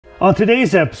On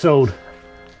today's episode,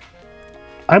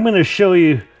 I'm going to show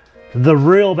you the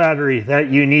real battery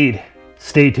that you need.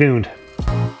 Stay tuned.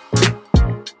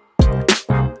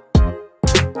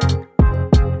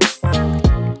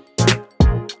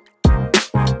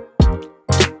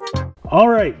 All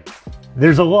right,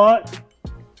 there's a lot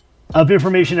of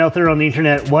information out there on the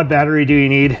internet. What battery do you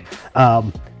need?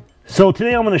 So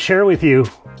today I'm going to share with you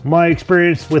my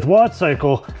experience with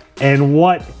WattCycle and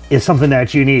what is something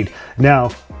that you need.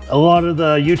 Now, a lot of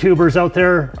the YouTubers out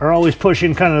there are always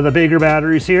pushing kind of the bigger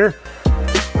batteries here.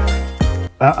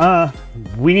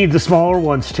 We need the smaller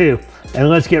ones too. And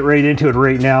let's get right into it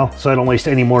right now so I don't waste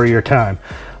any more of your time.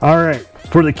 All right,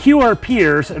 for the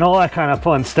QRPers and all that kind of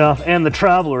fun stuff and the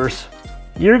travelers,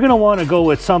 you're gonna wanna go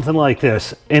with something like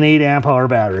this, an 8 amp hour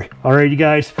battery. All right, you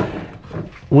guys,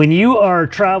 when you are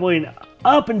traveling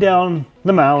up and down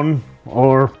the mountain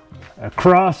or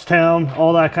across town,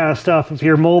 all that kind of stuff, if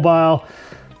you're mobile,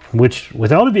 which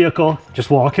without a vehicle, just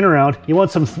walking around, you want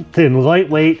something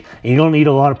lightweight and you don't need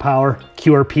a lot of power.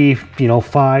 QRP, you know,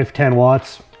 5, 10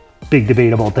 watts, big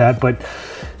debate about that, but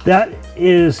that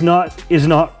is not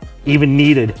even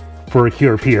needed for a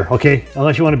QRPer, okay?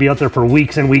 Unless you want to be out there for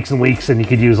weeks and weeks and weeks and you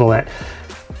could use all that.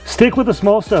 Stick with the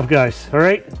small stuff, guys, all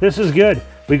right? This is good.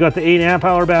 We got the 8 amp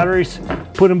hour batteries,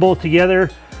 put them both together,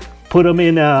 put them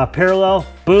in parallel,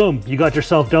 boom, you got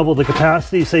yourself double the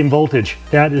capacity, same voltage.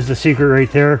 That is the secret right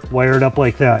there, wired up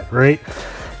like that, right?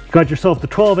 You got yourself the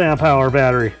 12 amp hour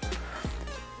battery.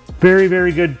 Very,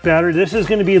 very good battery. This is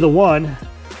gonna be the one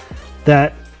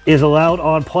that is allowed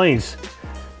on planes.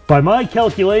 By my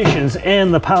calculations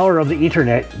and the power of the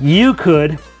internet, you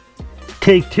could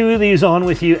take 2 of these on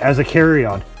with you as a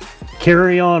carry-on.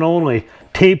 Carry-on only.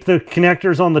 Tape the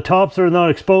connectors on the tops so they're not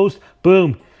exposed,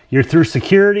 boom. You're through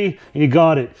security and you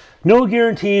got it. No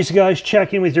guarantees, guys.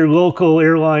 Check in with your local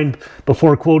airline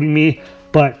before quoting me,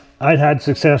 but I'd had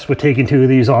success with taking 2 of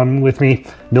these on with me.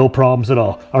 No problems at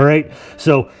all. All right,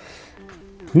 so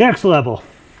next level,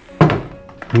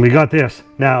 we got this.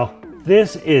 Now,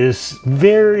 this is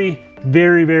very,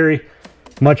 very, very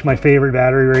much my favorite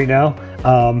battery right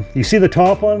now. You see the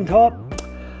top on top?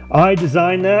 I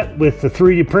designed that with the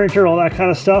 3D printer, all that kind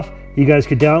of stuff. You guys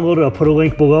could download it. I'll put a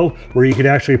link below where you could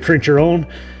actually print your own.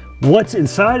 What's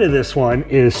inside of this one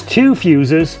is 2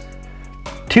 fuses,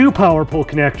 2 power pole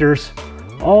connectors.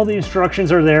 All the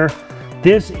instructions are there.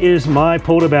 This is my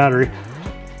POTA battery.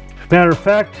 Matter of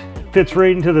fact, fits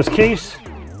right into this case.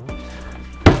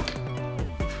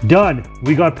 Done.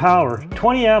 We got power.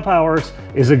 20 amp hours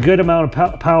is a good amount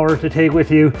of power to take with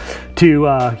you to,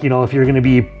 you know, if you're going to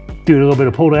be doing a little bit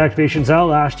of POTA activations. That'll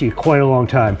last you quite a long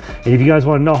time. And if you guys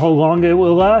want to know how long it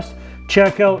will last,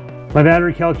 check out my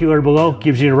battery calculator below.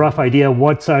 Gives you a rough idea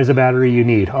what size of battery you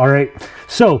need. All right.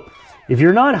 So if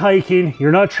you're not hiking,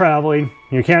 you're not traveling,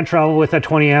 you can't travel with that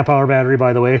 20 amp hour battery,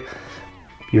 by the way,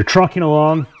 you're trucking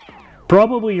along,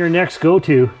 probably your next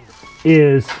go-to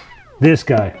is this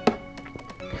guy.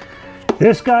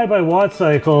 This guy by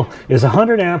WattCycle is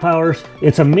 100 amp hours.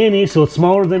 It's a mini, so it's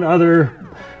smaller than other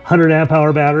 100 amp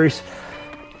hour batteries.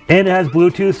 And it has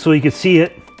Bluetooth, so you can see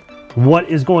it, what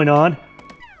is going on.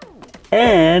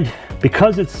 And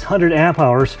because it's 100 amp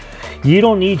hours, you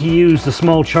don't need to use the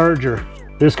small charger.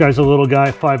 This guy's a little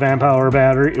guy, 5 amp hour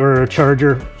battery or a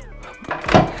charger.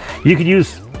 You could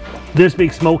use this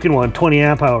big smoking one, 20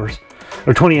 amp hours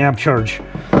or 20 amp charge.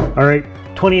 All right.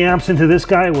 20 amps into this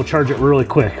guy will charge it really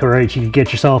quick. All right, you can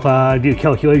get yourself, do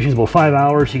calculations, about 5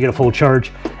 hours, you get a full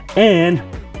charge. And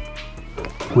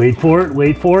wait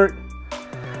for it,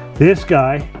 this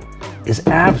guy is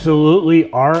absolutely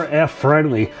RF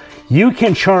friendly. You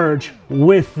can charge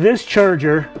with this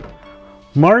charger,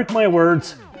 mark my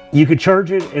words, you could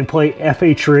charge it and play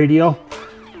FH radio,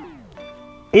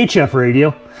 HF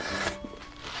radio,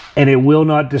 and it will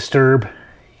not disturb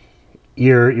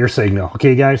your signal.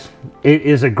 Okay, guys, it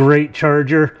is a great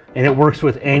charger and it works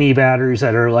with any batteries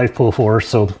that are LiFePO₄.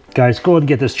 So guys, go ahead and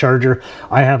get this charger.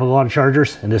 I have a lot of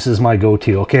chargers and this is my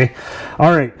go-to. Okay,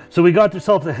 all right, so we got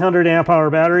yourself the 100 amp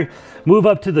hour battery. Move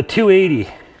up to the 280.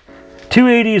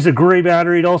 280 is a great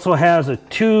battery. It also has a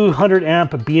 200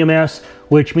 amp BMS,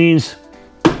 which means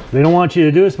they don't want you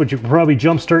to do this, but you can probably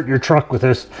jumpstart your truck with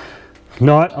this.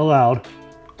 Not allowed,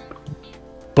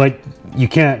 but you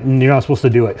can't, and you're not supposed to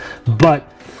do it. But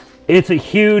it's a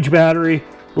huge battery,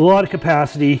 a lot of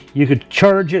capacity. You could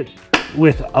charge it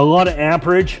with a lot of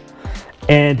amperage.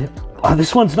 And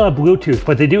this one's not Bluetooth,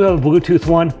 but they do have a Bluetooth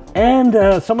one. And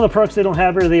some of the products they don't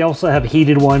have here, they also have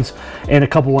heated ones and a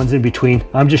couple ones in between.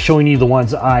 I'm just showing you the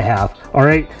ones I have. All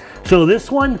right, so this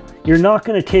one, you're not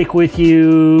gonna take with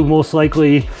you most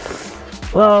likely,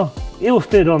 well, it will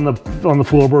fit on the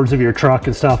floorboards of your truck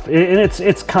and stuff. And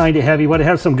it's kind of heavy, but it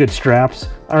has some good straps.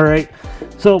 All right,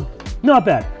 so not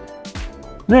bad.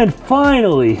 Then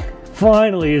finally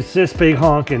is this big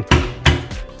honkin'.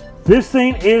 This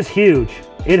thing is huge.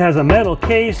 It has a metal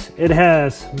case. It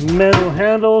has metal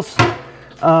handles.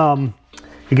 I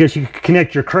guess you could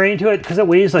connect your crane to it because it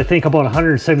weighs, I think, about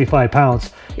 175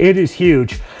 pounds. It is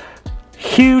huge.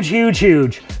 Huge, huge,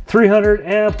 huge. 300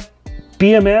 amp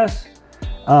BMS,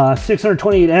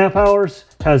 628 amp hours,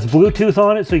 has Bluetooth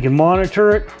on it so you can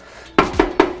monitor it.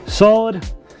 Solid.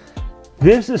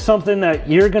 This is something that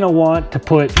you're gonna want to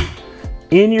put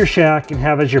in your shack and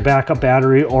have as your backup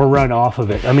battery or run off of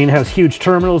it. I mean, it has huge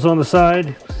terminals on the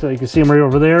side, so you can see them right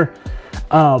over there.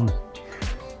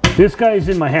 This guy's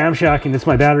in my ham shack, and it's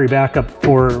my battery backup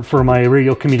for my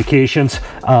radio communications.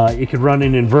 It could run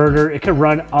an inverter. It could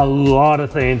run a lot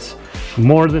of things,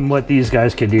 more than what these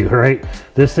guys could do, right?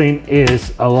 This thing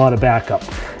is a lot of backup.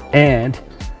 And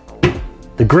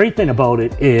the great thing about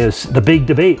it is the big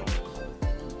debate.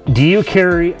 Do you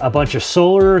carry a bunch of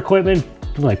solar equipment,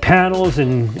 like panels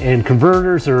and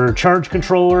converters or charge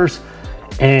controllers,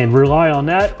 and rely on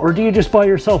that? Or do you just buy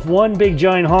yourself one big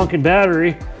giant honking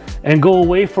battery and go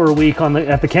away for a week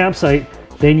at the campsite?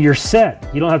 Then you're set.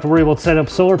 You don't have to worry about setting up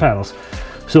solar panels.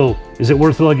 So is it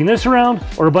worth lugging this around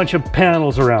or a bunch of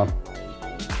panels around?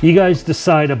 You guys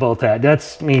decide about that.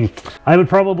 I mean, I would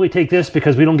probably take this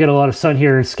because we don't get a lot of sun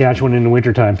here in Saskatchewan in the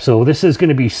wintertime. So this is going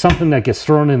to be something that gets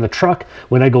thrown in the truck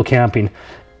when I go camping.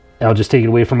 I'll just take it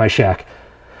away from my shack.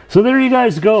 So there you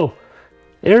guys go.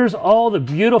 There's all the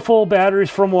beautiful batteries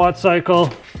from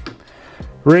WattCycle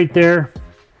right there.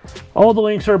 All the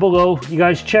links are below. You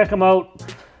guys check them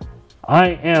out. I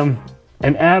am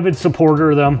an avid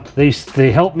supporter of them.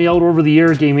 They helped me out over the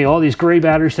years, gave me all these great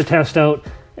batteries to test out,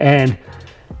 and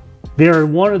they're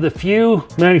one of the few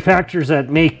manufacturers that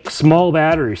make small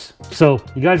batteries. So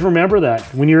you guys remember that.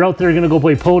 When you're out there gonna go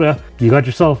play POTA, you got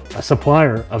yourself a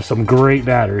supplier of some great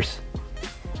batteries.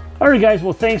 All right, guys,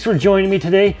 well, thanks for joining me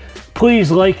today.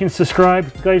 Please like and subscribe.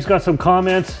 If you guys got some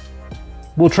comments,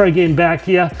 we'll try getting back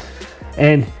to you.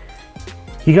 And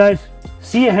you guys,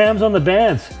 see you hams on the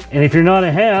bands. And if you're not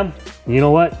a ham, you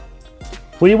know what?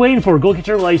 What are you waiting for? Go get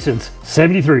your license.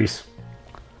 73s.